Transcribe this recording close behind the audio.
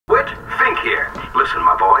Listen,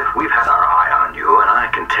 my boy, we've had our eye on you, and I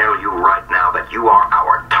can tell you right now that you are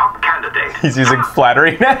our top candidate. He's using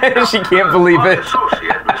flattery. She can't believe My it.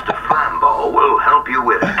 associate, Mr. Flambeau, will help you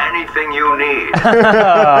with anything you need.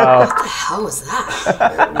 What the hell was that?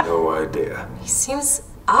 I have no idea. He seems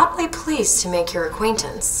oddly pleased to make your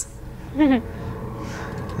acquaintance.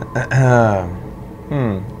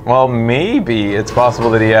 Well, maybe it's possible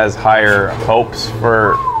that he has higher hopes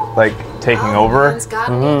for, like, taking over.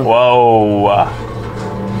 Whoa.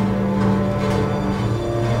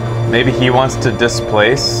 Maybe he wants to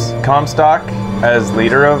displace Comstock as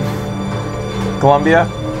leader of Columbia.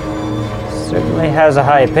 Certainly has a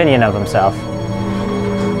high opinion of himself.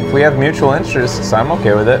 If we have mutual interests, I'm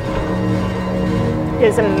okay with it. He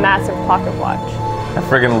has a massive pocket watch. I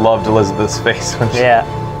friggin' loved Elizabeth's face when she... Yeah.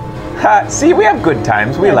 Ha, see, we have good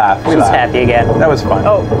times. We laugh. We She's laugh. happy again. That was fun.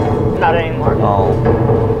 Oh, not anymore.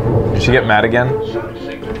 Oh. Did she get mad again?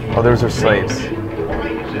 Oh, those are slaves.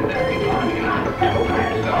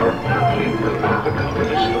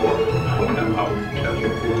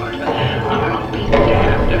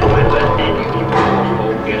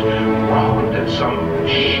 Some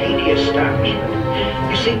shady establishment.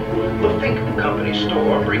 You see, the Finkton Company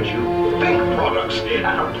store brings you Fink products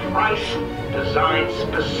at a price designed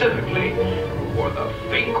specifically for the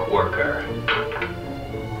Fink worker.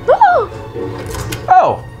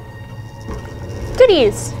 Oh!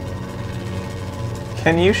 Goodies.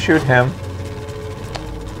 Can you shoot him?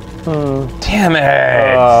 Damn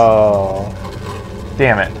it! Oh.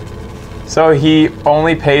 Damn it. So he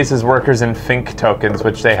only pays his workers in Fink tokens,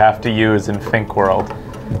 which they have to use in Fink World.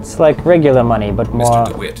 It's like regular money, but more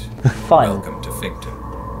Mr. DeWitt, fun. welcome to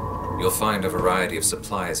Finkton. You'll find a variety of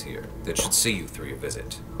supplies here that should see you through your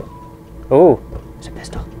visit. Ooh, it's a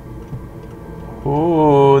pistol.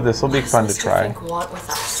 Ooh, this will be fun to Mr. try. Fink want with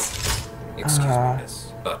us? Excuse me,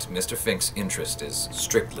 miss, but Mr. Fink's interest is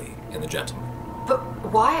strictly in the gentleman. But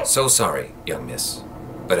why? So sorry, young miss,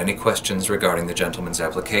 but any questions regarding the gentleman's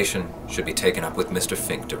application should be taken up with Mr.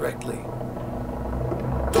 Fink directly.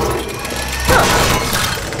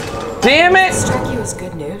 Damn it! Doesn't strike you as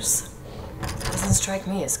good news? Doesn't strike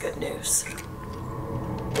me as good news.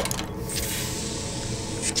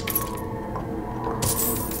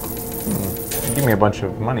 Give me a bunch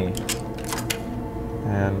of money.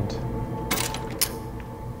 And...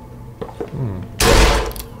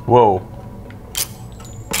 Whoa.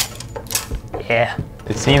 Yeah.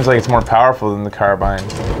 It seems like it's more powerful than the carbine.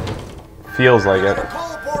 Feels like it. Take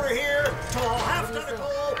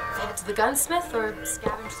it to the gunsmith or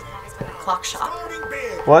scavenge supplies by the clock shop?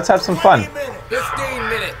 Well, let's have some fun. 15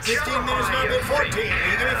 minutes. 15 minutes, now bid 14. We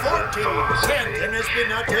give me 14. 10. 10 minutes bid,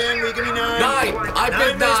 not 10. We give me 9. 9. I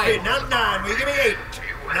bid 9. 9 minutes bid, not 9. We give me 8.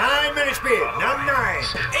 9 minutes bid, now 9.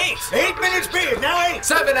 8. 8 minutes bid, now 8.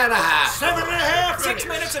 7 and a half. 7 and a half. 6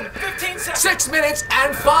 minutes and 15 seconds. 6 minutes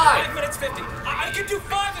and 5. 5 minutes 50. I can do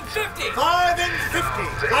 5 and 50. 5 and 50.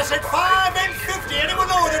 I said 5 and 50. Anyone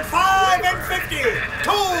lower than 5 and 50?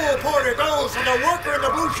 Toll porter goes for the worker in the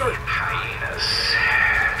blue shirt.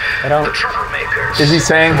 I don't. Is he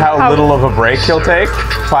saying how little of a break he'll take?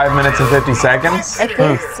 5 minutes and 50 seconds? I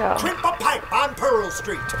think so. Crimp a pipe on Pearl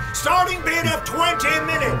Street. Starting bid of 20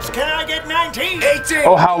 minutes. Can I get 19? 18.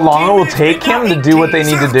 Oh, how long it will take him to do what they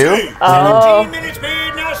need to do? Oh. 17 minutes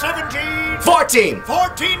bid, now 17. 14.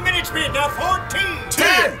 14 minutes bid, now 14.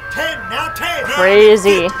 10. 10, now 10.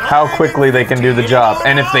 Crazy. How quickly they can do the job.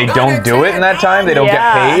 And if they don't do it in that time, they don't get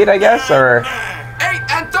Yeah. paid, I guess? Or... 8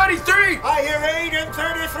 and 33. I hear 8 and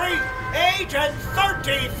 33. 8 and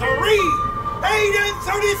 33. 8 and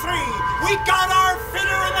 33. We got our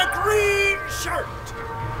fitter in the green shirt.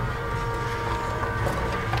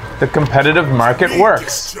 The competitive market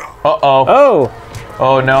works. Uh-oh. Oh,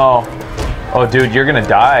 Oh, no. Oh, dude, you're gonna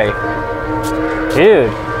die.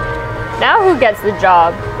 dude. Now who gets the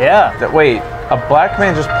job? Yeah. Wait, a black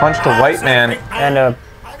man just punched a white man, And And a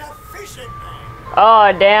fishing man.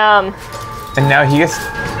 Oh, damn. and now he gets...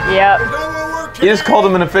 Yep. No more work He just called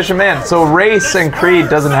him an efficient man. So race and creed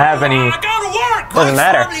doesn't have any... I gotta work. Doesn't My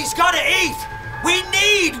matter. family's gotta eat. We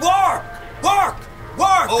need work. Work.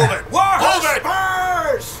 Work. Hold it. Work. Hold it.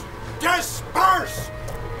 Disperse. Disperse.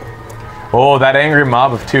 Oh, that angry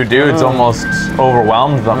mob of two dudes almost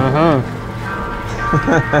overwhelmed them.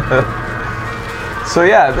 So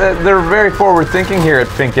yeah, they're very forward-thinking here at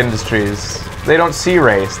Fink Industries. They don't see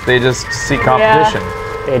race, they just see competition.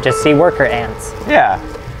 They just see worker ants. Yeah.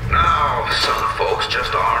 Now, some folks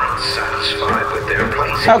just aren't satisfied with their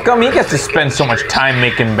place. How come he gets to spend so much time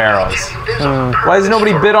making barrels? Why has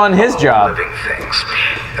nobody bid on his job? Living things.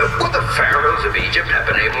 Would the pharaohs of Egypt have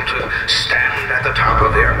been able to stand at the top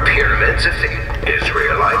of their pyramids if the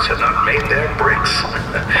Israelites satellites have not made their bricks.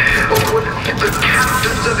 The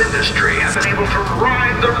captains of industry have been able to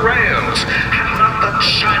ride the rails. Have not the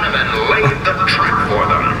Chinamen laid the track for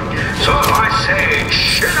them? So I say,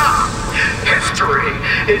 chin up. History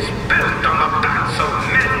is built on the backs of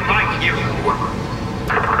men like you.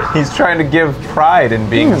 He's trying to give pride in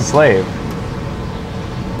being a slave.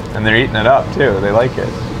 And they're eating it up, too. They like it.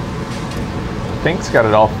 Fink's got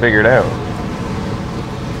it all figured out.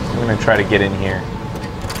 I'm gonna try to get in here.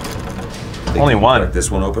 Only one. Crack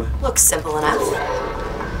this one open? Looks simple enough.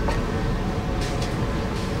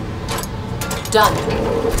 Done.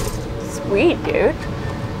 Sweet, dude.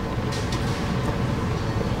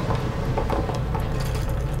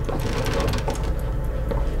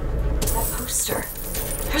 That poster.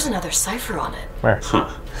 There's another cipher on it. Where? Huh.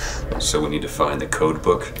 So we need to find the code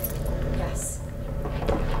book? Yes.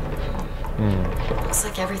 Looks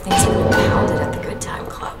like everything's been impounded at the Good Time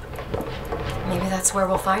Club. Maybe that's where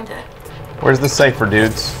we'll find it. Where's the cipher,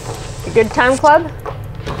 dudes? The Good Time Club?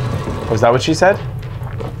 Was that what she said?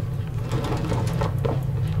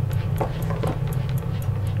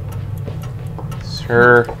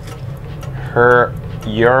 Sir, her,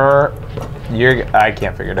 your, I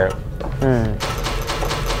can't figure it out.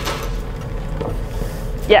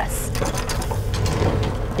 Yes.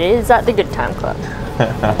 It is at the Good Time Club.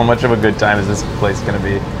 How much of a good time is this place gonna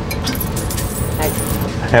be? I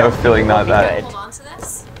have a feeling not that. Hold on to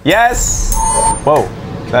this. Yes! Whoa.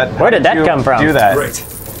 Where did that you come from? Do that. Right.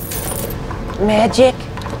 Magic.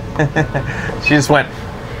 She just went,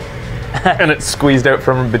 and it squeezed out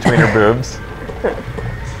from between her boobs.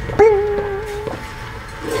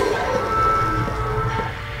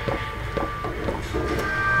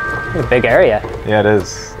 It's a big area. Yeah, it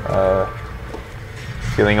is.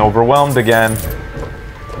 Feeling overwhelmed again.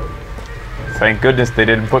 Thank goodness they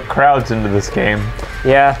didn't put crowds into this game.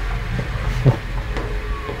 Yeah.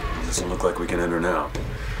 Doesn't look like we can enter now.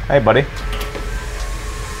 Hey, buddy.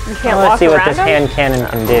 You can't Let's walk see what around this them? hand cannon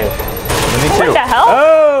can do. Me What too. the hell?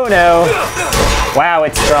 Oh no! Wow,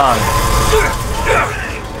 it's strong.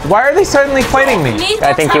 Why are they suddenly fighting me?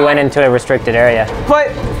 I think you went into a restricted area. But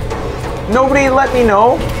nobody let me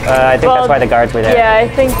know. I think that's why the guards were there. Yeah, I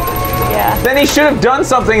think. Yeah. Then he should have done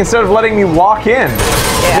something instead of letting me walk in.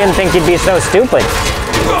 I didn't think you'd be so stupid.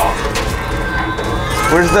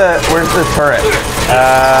 Where's the turret?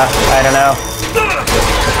 I don't know.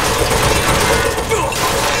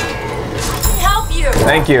 Help you.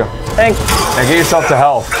 Thank you. Thanks. Now get yourself to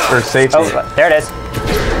health or safety. Oh, there it is.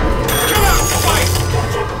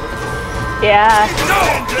 Yeah.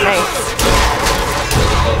 Nice.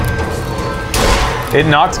 It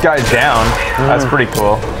knocks guys down. That's pretty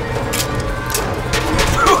cool.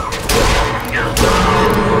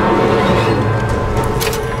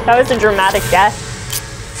 That was a dramatic death.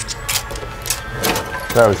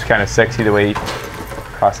 That was kind of sexy the way he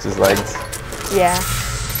crossed his legs. Yeah.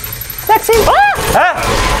 Sexy.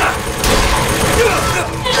 Ah!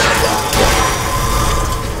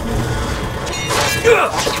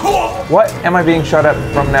 What am I being shot at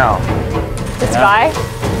from now? This guy?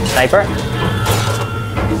 Sniper.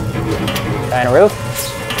 Guy on a roof.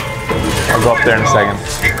 I'll go up there in a second.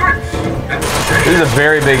 This is a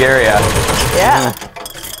very big area. Yeah.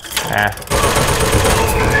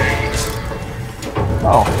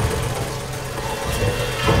 Oh.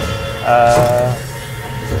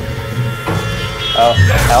 Oh,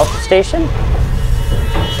 health station?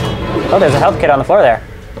 Oh, there's a health kit on the floor there.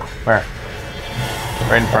 Where?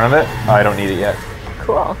 Right in front of it? Oh, I don't need it yet.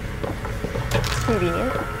 Cool.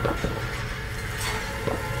 Convenient.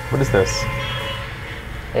 What is this?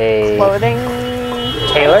 A Clothing.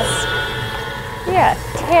 tailor Yeah,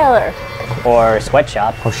 Taylor. or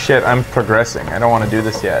sweatshop. Oh shit, I'm progressing. I don't want to do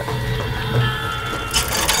this yet.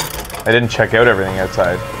 I didn't check out everything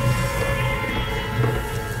outside.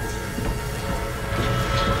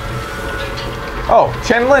 Oh,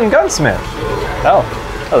 Chenlin Gunsmith. Oh,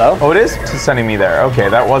 hello. Oh, it is sending me there. Okay,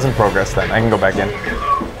 that wasn't progress then. I can go back in.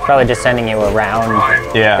 Probably just sending you around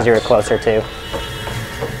Yeah. because you were closer to.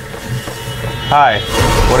 Hi.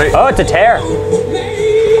 What are you? Oh, it's a tear.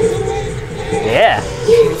 Yeah.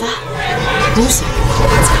 You hear that? Music.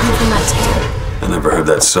 It's coming from that tape. I never heard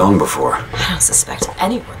that song before. I don't suspect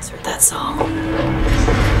anyone's heard that song.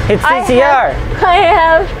 It's I CCR. I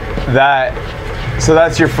have. That. So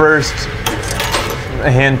that's your first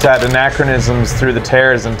hint at anachronisms through the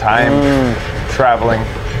tears and time traveling.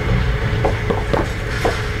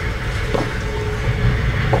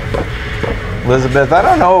 Elizabeth, I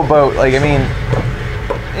don't know about, like, I mean,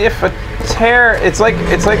 if a tear, it's like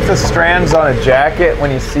the strands on a jacket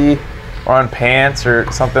when you see, or on pants or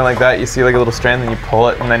something like that, you see like a little strand, then you pull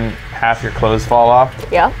it, and then half your clothes fall off.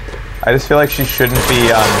 Yeah. I just feel like she shouldn't be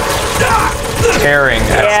tearing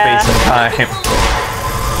at space and time.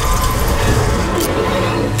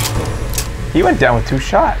 He went down with 2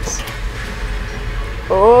 shots.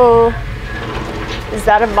 Oh. Is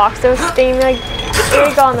that a Moxos thing like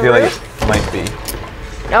egg on the I feel like roof? it might be.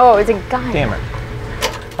 No, it's a gun. Damn it.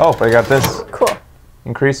 Oh, but I got this. Cool.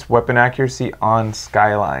 Increased weapon accuracy on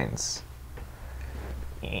skylines.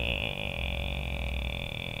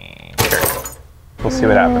 Sure. We'll see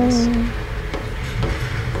what happens.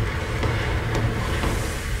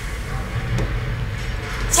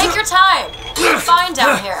 Take your time. You're fine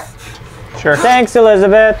down here. Sure. Thanks,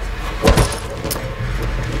 Elizabeth.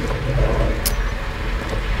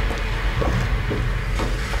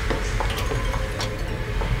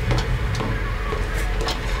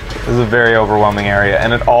 This is a very overwhelming area,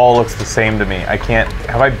 and it all looks the same to me. I can't...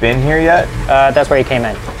 Have I been here yet? That's where you came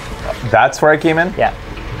in. That's where I came in? Yeah.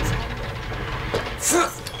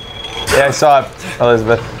 Yeah, I saw it,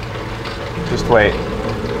 Elizabeth. Just wait.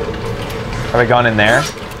 Have I gone in there?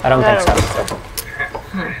 I don't think so.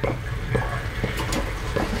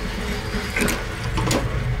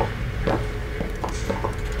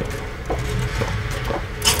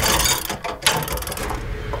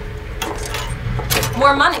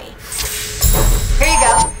 More money. Here you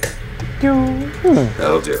go.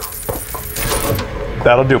 That'll do.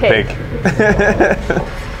 That'll do, Pig. pig.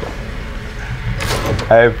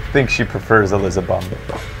 I think she prefers Elizabeth.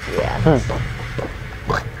 Yeah.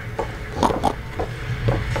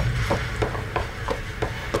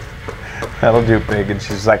 That'll do, pig. And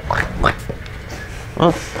she's like...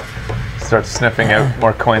 Starts sniffing out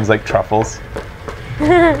more coins like truffles.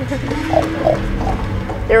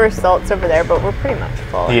 There were salts over there, but we're pretty much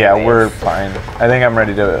full. Yeah, anyways. we're fine. I think I'm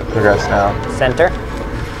ready to progress now. Center.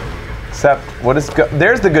 Except, what is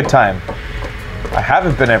there's the good time. I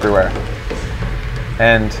haven't been everywhere.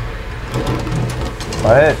 And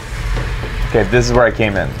what? Okay, this is where I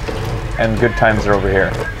came in. And good times are over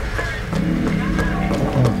here.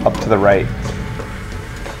 Up to the right.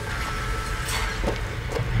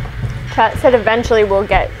 Kat said eventually we'll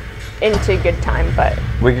get into good time, but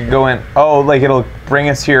We could go in. Oh, like it'll bring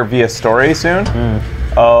us here via story soon?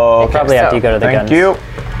 Oh, okay. Probably after you go to the Thank guns. you.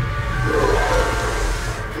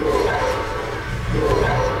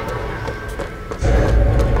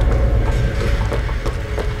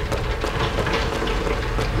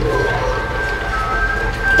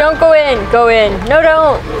 don't go in. Go in. No,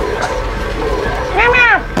 don't.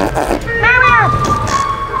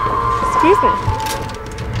 Excuse me.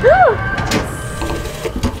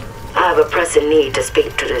 I have a pressing need to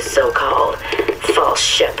speak to this so-called false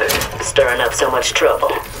shepherd stirring up so much trouble.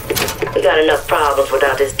 We got enough problems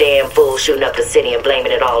without this damn fool shooting up the city and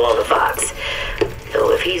blaming it all on the fox.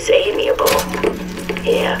 Though if he's amiable,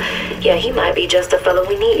 yeah, he might be just the fellow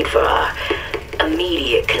we need for our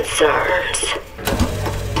immediate concerns.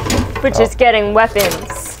 Which is getting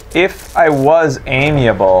weapons. If I was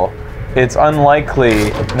amiable, it's unlikely,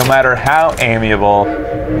 no matter how amiable,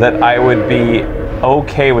 that I would be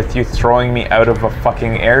okay with you throwing me out of a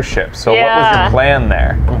fucking airship. So what was your plan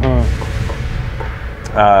there?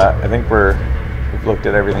 I think we've looked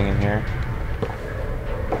at everything in here.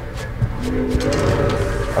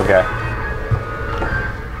 Okay.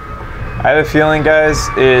 I have a feeling, guys,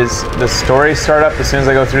 is the story start up as soon as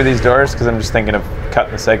I go through these doors, because I'm just thinking of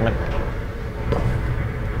cutting the segment.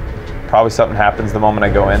 Probably something happens the moment I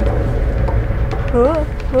go in.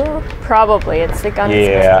 Probably. It's the gun.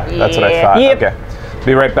 Yeah, that's what I thought. Yep. Okay.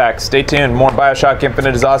 Be right back. Stay tuned. More Bioshock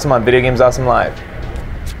Infinite is awesome on Video Games Awesome Live.